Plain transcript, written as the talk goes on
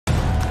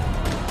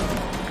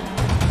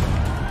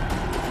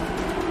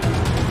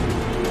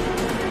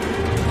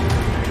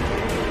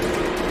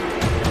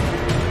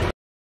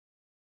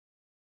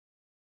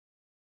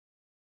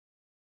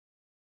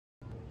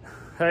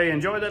Hey,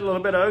 enjoy that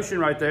little bit of ocean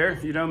right there.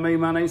 You know me,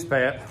 my name's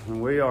Pat,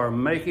 and we are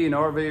making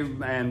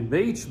RV and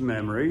beach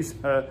memories.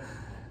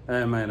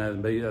 And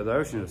man, the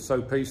ocean is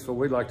so peaceful.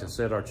 We like to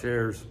set our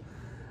chairs,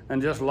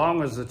 and just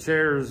long as the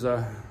chairs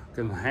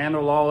can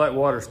handle all that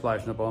water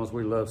splashing up on us,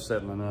 we love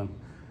sitting and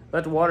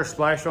let the water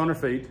splash on our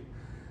feet.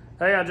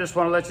 Hey, I just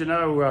want to let you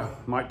know,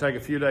 might take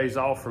a few days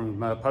off from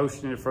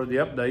posting it for the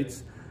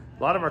updates.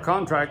 A lot of our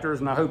contractors,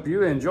 and I hope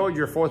you enjoyed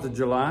your 4th of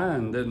July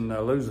and didn't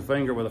lose a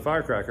finger with a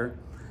firecracker.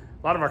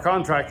 A lot of our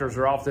contractors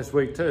are off this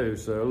week too,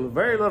 so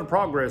very little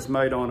progress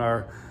made on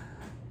our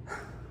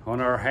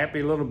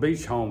happy little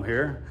beach home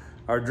here.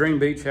 Our dream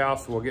beach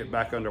house will get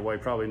back underway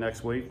probably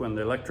next week when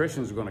the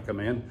electricians are going to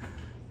come in.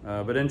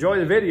 But enjoy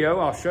the video.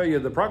 I'll show you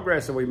the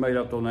progress that we made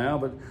up till now.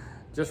 But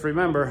just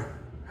remember,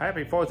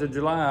 happy 4th of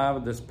July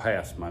this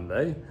past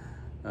Monday.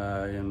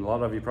 And a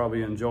lot of you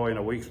probably enjoying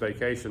a week's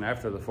vacation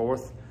after the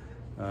 4th.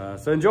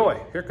 So enjoy.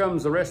 Here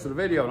comes the rest of the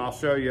video, and I'll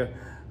show you.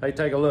 Hey,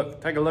 take a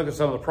look at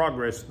some of the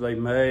progress they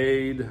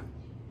made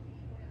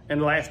in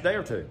the last day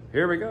or two.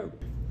 Here we go.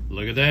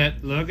 Look at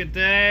that, look at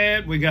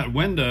that. We got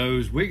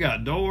windows, we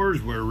got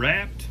doors, we're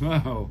wrapped.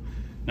 Oh,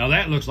 now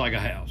that looks like a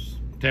house.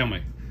 Tell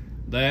me,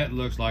 that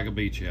looks like a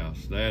beach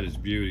house. That is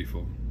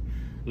beautiful.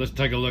 Let's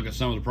take a look at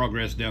some of the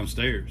progress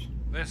downstairs.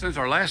 Well, since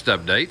our last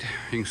update,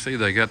 you can see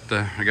I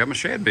got my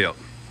shed built.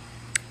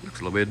 Looks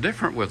a little bit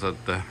different with it.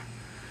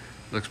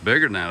 Looks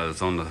bigger now that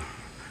it's on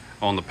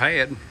the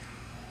pad.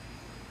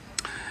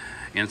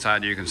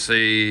 Inside you can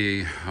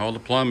see all the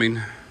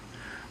plumbing.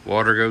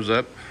 Water goes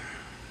up,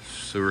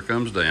 sewer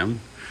comes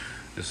down.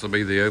 This will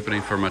be the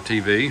opening for my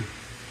TV.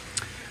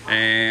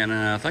 And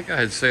I think I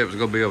had said it was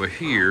gonna be over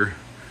here,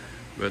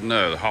 but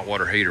no, the hot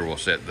water heater will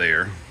sit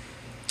there.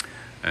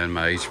 And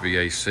my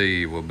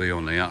HVAC will be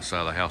on the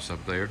outside of the house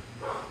up there.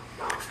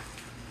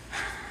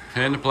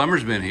 And the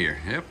plumber's been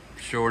here. Yep,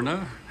 sure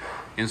enough.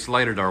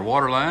 Insulated our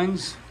water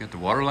lines, got the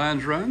water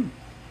lines run.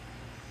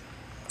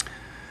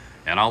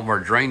 And all of our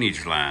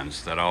drainage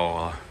lines that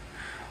all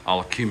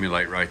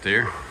accumulate right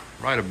there.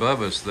 Right above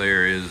us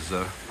there is,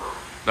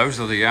 those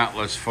are the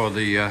outlets for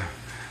the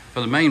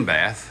main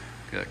bath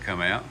that come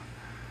out.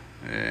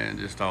 And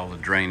just all the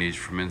drainage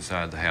from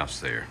inside the house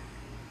there.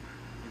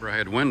 Remember I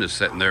had windows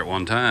sitting there at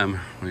one time.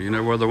 Well, you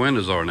know where the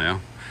windows are now.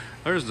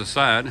 There's the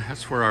side,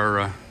 that's where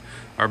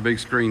our big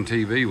screen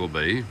TV will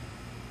be.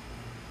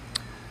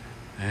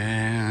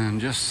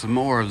 And just some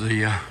more of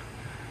the,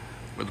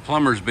 where the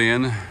plumber's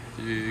been,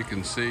 you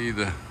can see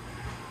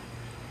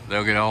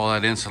they'll get all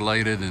that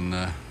insulated, and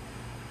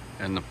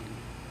the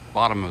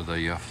bottom of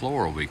the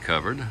floor will be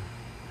covered.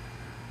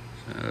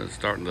 So it's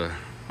starting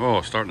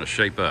to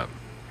shape up.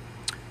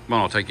 Come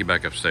on, I'll take you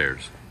back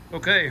upstairs.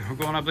 Okay, we're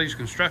going up these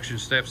construction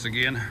steps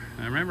again.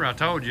 Now remember I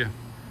told you,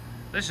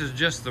 this is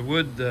just the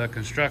wood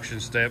construction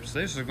steps.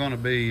 This is going to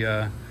be,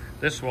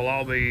 this will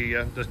all be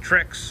the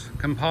Trex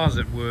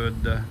composite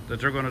wood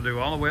that they're going to do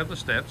all the way up the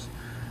steps.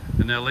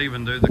 And they'll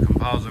even do the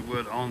composite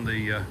wood on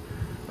the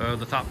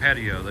top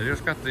patio. They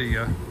just got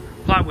the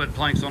plywood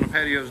planks on the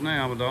patios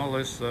now, but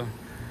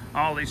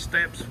all these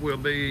steps will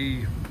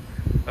be,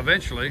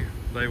 eventually,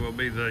 they will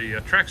be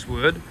the Trex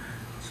wood.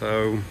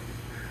 So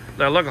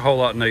they'll look a whole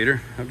lot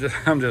neater.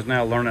 I'm just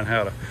now learning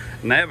how to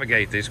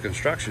navigate these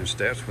construction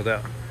steps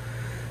without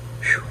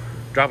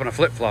dropping a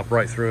flip-flop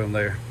right through them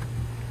there.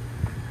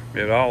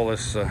 Get all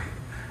this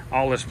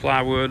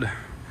plywood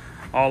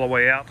all the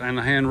way out, and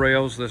the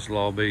handrails. This will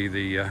all be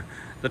the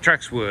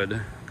Trex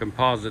wood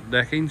composite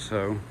decking,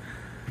 so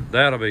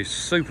that'll be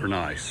super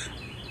nice.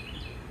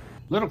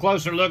 Little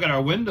closer look at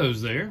our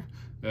windows there,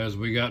 as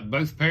we got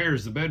both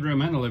pairs, the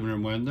bedroom and the living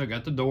room window.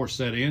 Got the door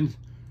set in.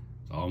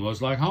 It's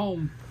almost like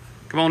home.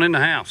 Come on in the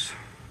house.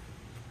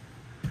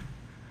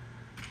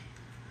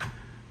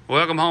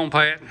 Welcome home,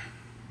 Pat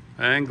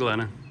and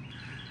Glenna.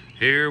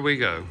 Here we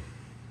go.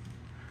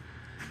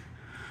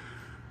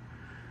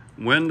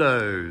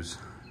 Windows.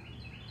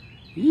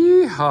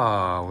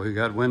 Yeehaw, we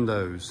got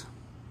windows.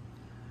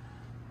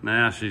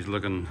 Now she's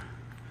looking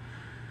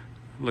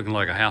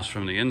like a house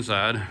from the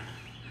inside.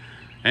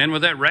 And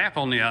with that wrap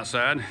on the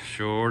outside,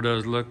 sure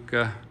does look,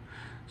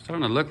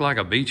 starting to look like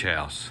a beach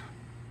house.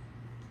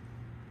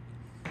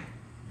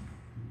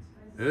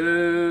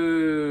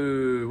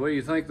 Ooh, what do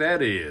you think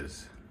that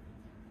is?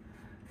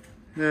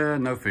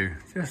 No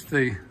fear, just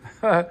the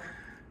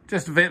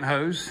vent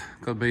hose.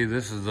 Could be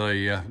this is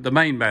the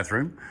main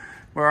bathroom,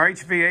 where our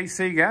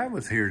HVAC guy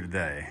was here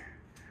today.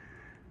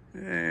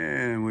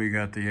 And we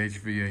got the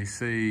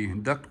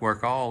HVAC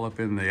ductwork all up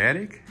in the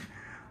attic,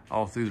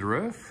 all through the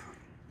roof.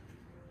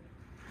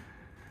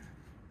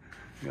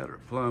 Got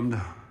it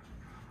plumbed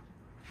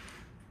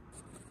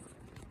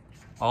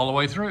all the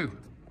way through.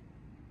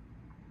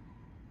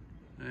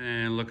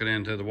 And looking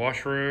into the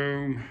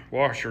washroom,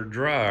 washer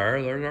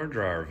dryer, there's our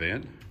dryer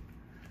vent.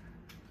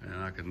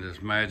 And I can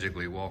just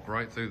magically walk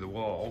right through the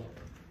wall.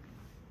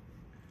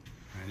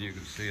 And you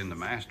can see in the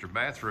master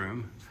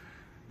bathroom,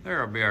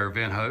 there'll be our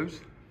vent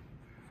hose.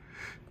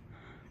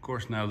 Of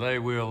course, now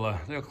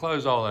they'll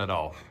close all that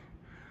off.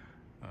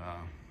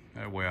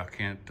 That way I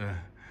can't,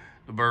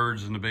 the the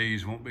birds and the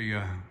bees won't be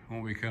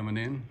coming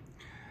in.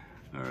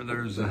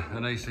 There's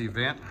an AC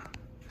vent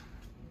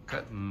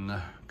cutting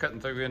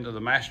through into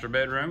the master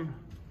bedroom,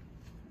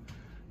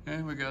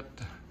 and we got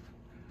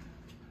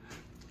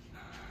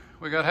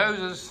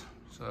hoses.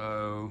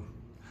 So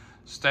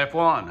step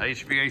one,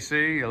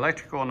 HVAC,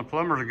 electrical, and the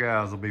plumbers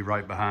guys will be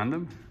right behind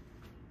them.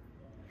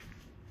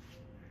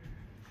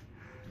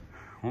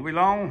 Won't be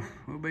long,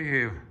 we'll be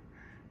here.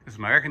 Get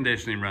some air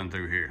conditioning run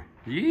through here.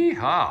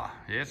 Yeehaw,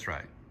 yeah, that's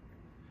right.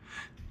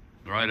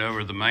 Right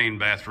over the main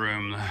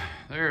bathroom,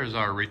 there's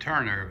our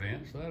return air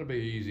vent, so that'll be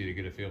easy to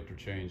get a filter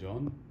change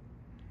on.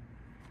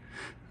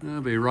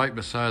 That'll be right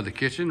beside the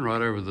kitchen, right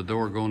over the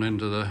door going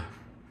into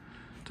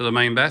the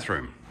main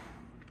bathroom.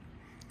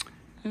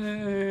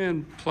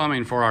 And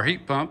plumbing for our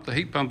heat pump. The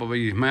heat pump will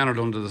be mounted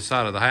onto the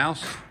side of the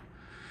house,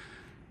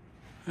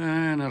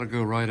 and that'll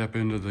go right up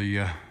into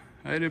the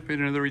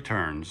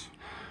returns.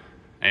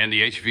 And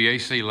the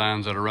HVAC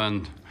lines that'll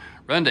run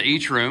to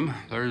each room.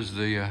 There's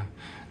the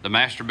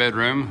master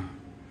bedroom,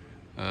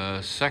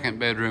 second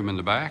bedroom in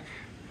the back,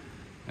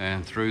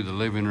 and through the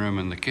living room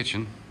and the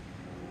kitchen.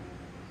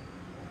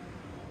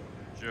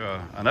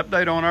 An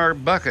update on our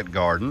bucket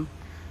garden.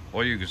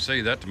 Well, you can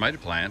see that tomato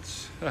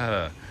plant's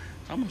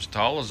almost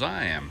tall as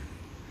I am.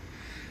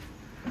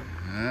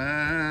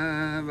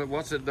 But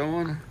what's it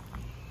doing?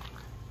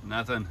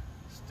 Nothing.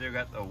 Still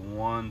got the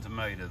one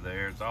tomato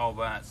there. It's all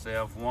by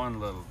itself, one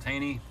little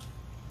teeny.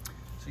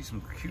 See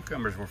some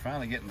cucumbers we're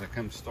finally getting to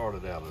come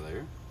started out of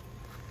there.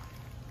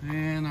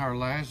 And our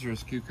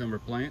Lazarus cucumber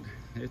plant,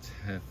 it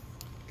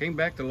came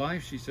back to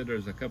life. She said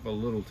there's a couple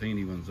of little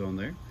teeny ones on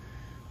there.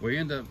 We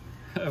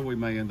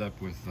may end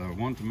up with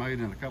one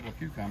tomato and a couple of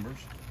cucumbers.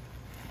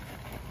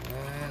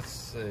 Let's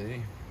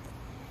see.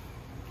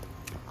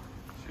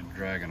 She's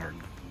dragging her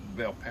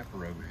bell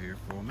pepper over here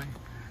for me.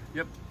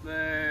 Yep,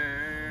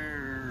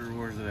 there.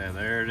 Where's it at?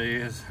 There it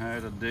is. I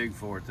had to dig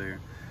for it there.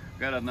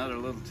 Got another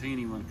little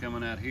teeny one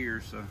coming out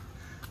here, so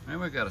man,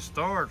 we got to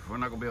start. We're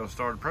not gonna be able to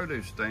start a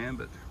produce stand,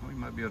 but we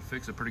might be able to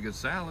fix a pretty good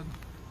salad.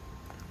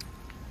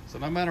 So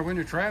no matter when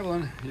you're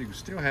traveling, you can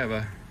still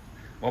have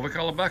what we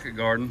call a bucket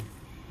garden.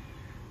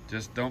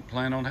 Just don't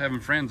plan on having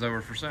friends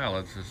over for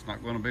salads. It's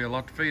not going to be a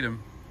lot to feed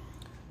them.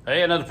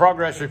 Hey, another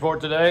progress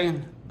report today.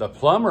 The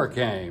plumber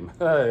came.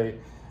 Hey,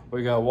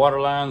 we got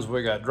water lines,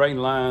 we got drain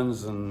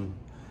lines, and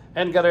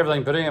hadn't got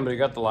everything put in, but he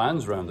got the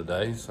lines run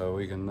today, so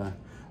we can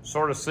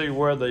sort of see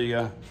where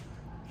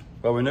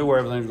well, we knew where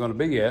everything's going to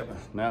be at.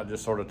 Now it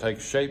just sort of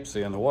takes shape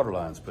seeing the water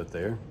lines put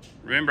there.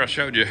 Remember I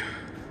showed you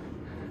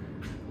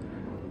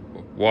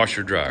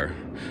washer dryer.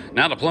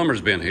 Now the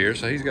plumber's been here,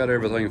 so he's got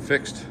everything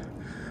fixed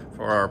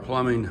for our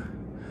plumbing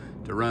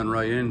to run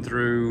right in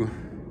through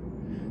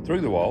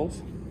the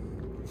walls.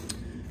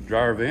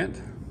 Dryer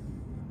vent.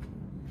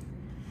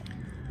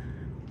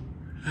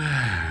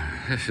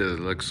 This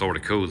looks sort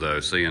of cool though,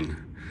 seeing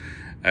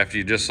after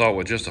you just saw it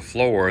with just a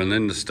floor and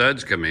then the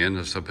studs come in.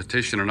 There's a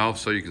partitioning off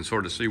so you can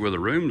sort of see where the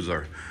rooms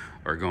are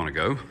going to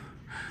go.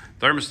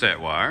 Thermostat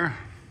wire.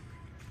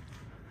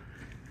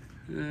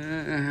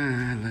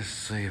 Let's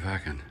see if I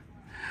can.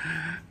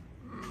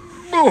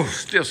 Oh,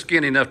 still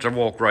skinny enough to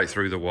walk right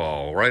through the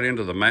wall, right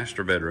into the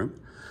master bedroom.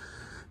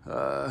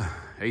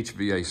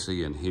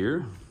 HVAC in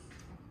here.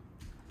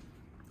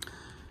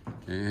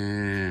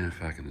 And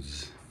if I can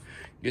just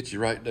get you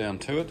right down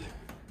to it.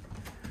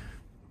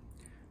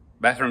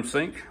 Bathroom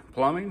sink,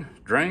 plumbing,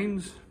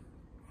 drains.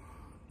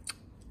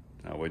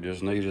 Now we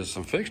just needed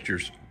some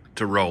fixtures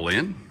to roll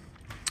in.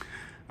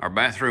 Our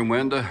bathroom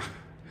window,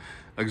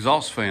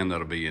 exhaust fan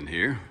that'll be in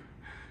here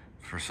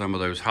for some of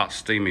those hot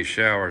steamy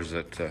showers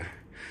that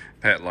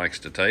Pat likes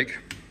to take.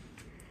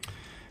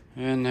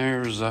 And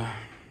there's the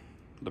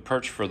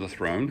perch for the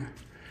throne.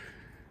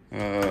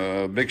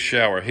 Big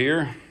shower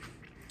here.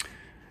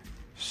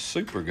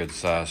 Super good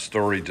size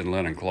storage and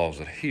linen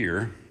closet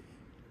here.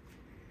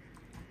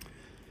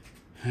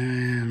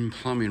 And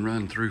plumbing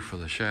run through for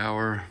the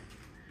shower.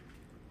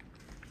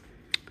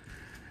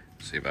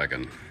 See if I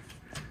can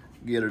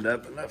get it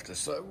up enough to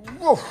say,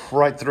 woof,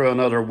 right through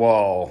another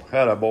wall.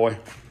 Atta boy.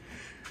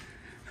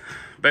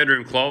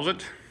 Bedroom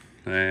closet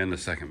and the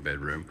second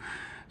bedroom.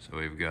 So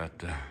we've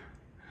got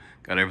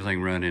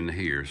everything run into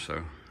here.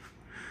 So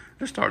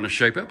they're starting to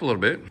shape up a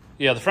little bit.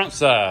 Yeah, the front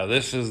side.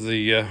 This is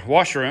the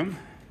washroom.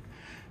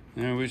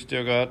 And we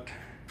still got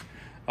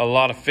a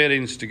lot of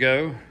fittings to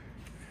go.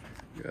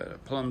 Got a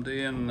plumbed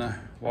in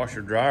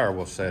washer dryer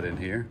we'll set in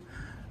here.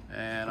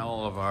 And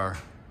all of our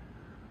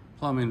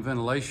plumbing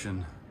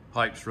ventilation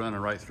pipes running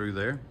right through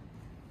there.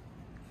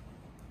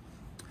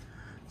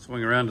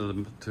 Swing around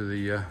to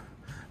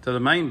the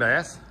main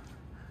bath.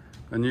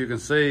 And you can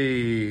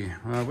see,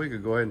 well, we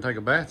could go ahead and take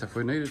a bath if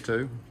we needed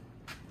to.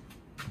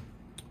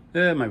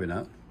 Yeah, maybe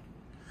not.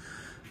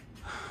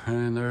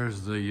 And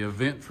there's the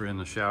vent for in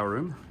the shower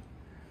room.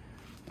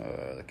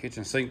 The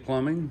kitchen sink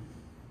plumbing.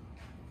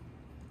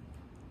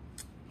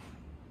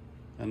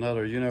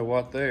 Another you know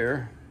what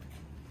there.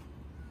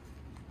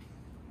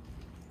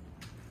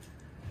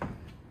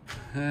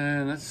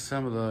 And that's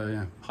some of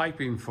the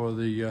piping for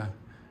the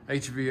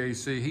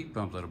HVAC heat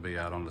pump that'll be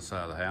out on the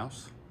side of the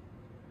house.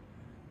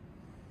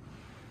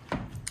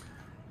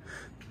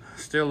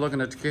 Still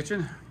looking at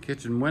the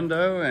kitchen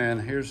window,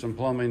 and here's some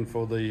plumbing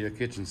for the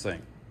kitchen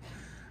sink.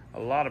 A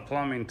lot of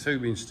plumbing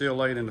tubing still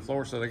laid in the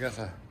floor, so they got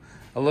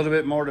a little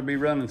bit more to be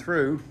running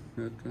through.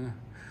 But,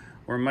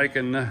 we're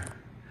making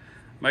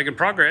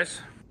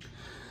progress.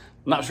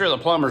 Not sure the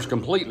plumber's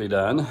completely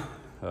done.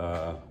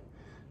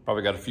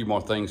 Probably got a few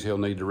more things he'll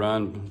need to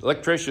run. The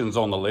electrician's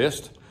on the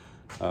list.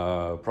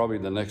 Probably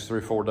the next 3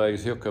 or 4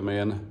 days he'll come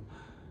in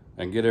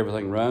and get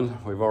everything run.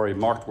 We've already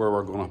marked where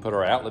we're going to put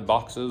our outlet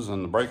boxes,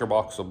 and the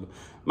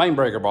main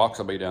breaker box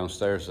will be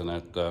downstairs in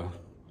that,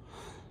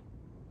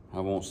 I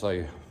won't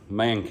say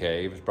man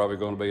cave. It's probably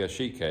going to be a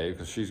she cave,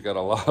 because she's got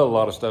a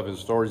lot of stuff in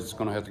storage. It's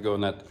going to have to go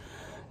in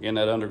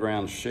that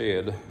underground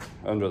shed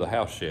under the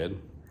house shed.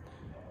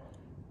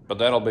 But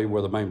that'll be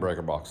where the main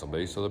breaker box will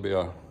be. So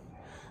there'll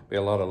be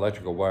a lot of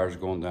electrical wires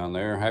going down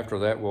there. After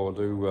that,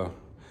 we'll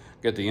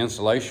get the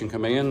insulation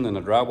come in and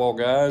the drywall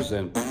guys,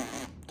 and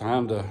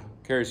time to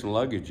carry some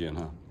luggage in,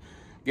 huh?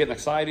 Getting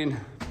exciting.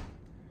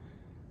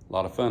 A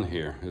lot of fun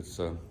here. It's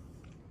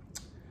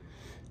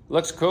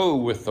looks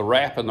cool with the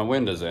wrap and the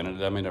windows in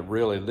it. I mean, it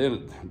really,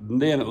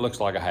 then it looks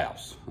like a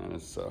house. And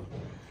it's a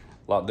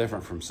lot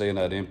different from seeing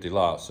that empty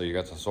lot. So you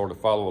got to sort of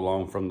follow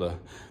along from the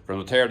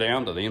tear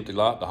down to the empty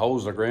lot, the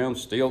holes in the ground,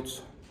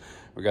 stilts.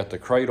 We got the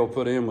cradle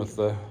put in with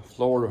the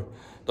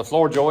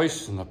floor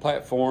joists and the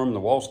platform, the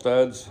wall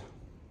studs.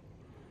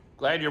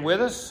 Glad you're with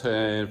us.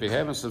 And if you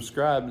haven't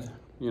subscribed,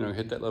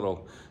 hit that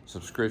little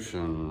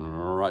subscription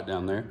right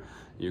down there.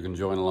 You can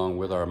join along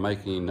with our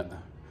making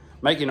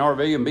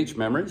RV and beach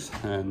memories.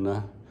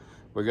 And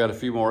we got a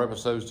few more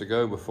episodes to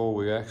go before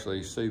we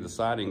actually see the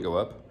siding go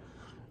up.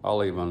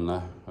 I'll even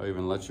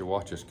let you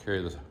watch us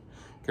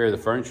carry the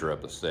furniture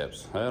up the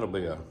steps. That'll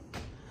be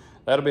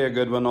a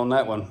good one on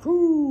that one.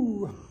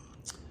 Woo.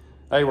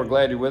 Hey, we're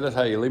glad you're with us.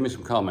 Hey, leave me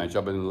some comments.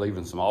 I've been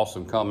leaving some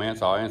awesome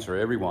comments. I'll answer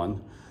every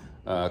one.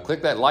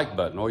 Click that like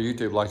button, or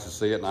YouTube likes to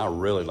see it, and I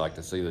really like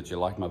to see that you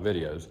like my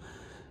videos.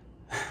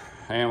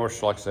 And we're,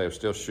 like I say, I'm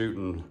still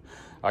shooting.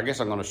 I guess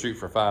I'm going to shoot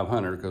for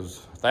 500,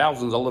 because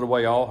 1,000's a little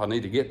way off. I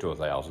need to get to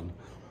 1,000.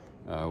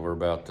 We're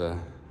about a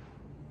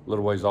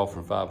little ways off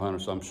from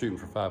 500, so I'm shooting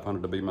for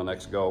 500 to be my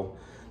next goal.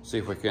 See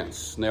if we can't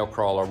snail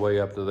crawl our way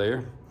up to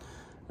there.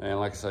 And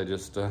like I say,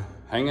 just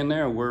hang in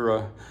there.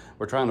 We're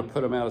trying to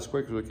put them out as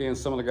quick as we can.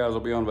 Some of the guys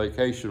will be on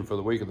vacation for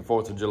the week of the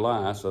 4th of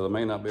July, so there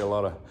may not be a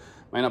lot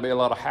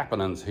of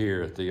happenings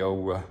here at the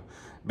old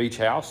beach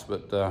house.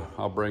 But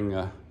I'll bring you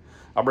an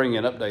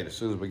update as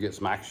soon as we get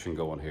some action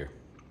going here.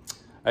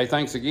 Hey,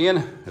 thanks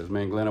again. As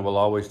me and Glenna will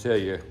always tell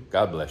you,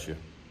 God bless you.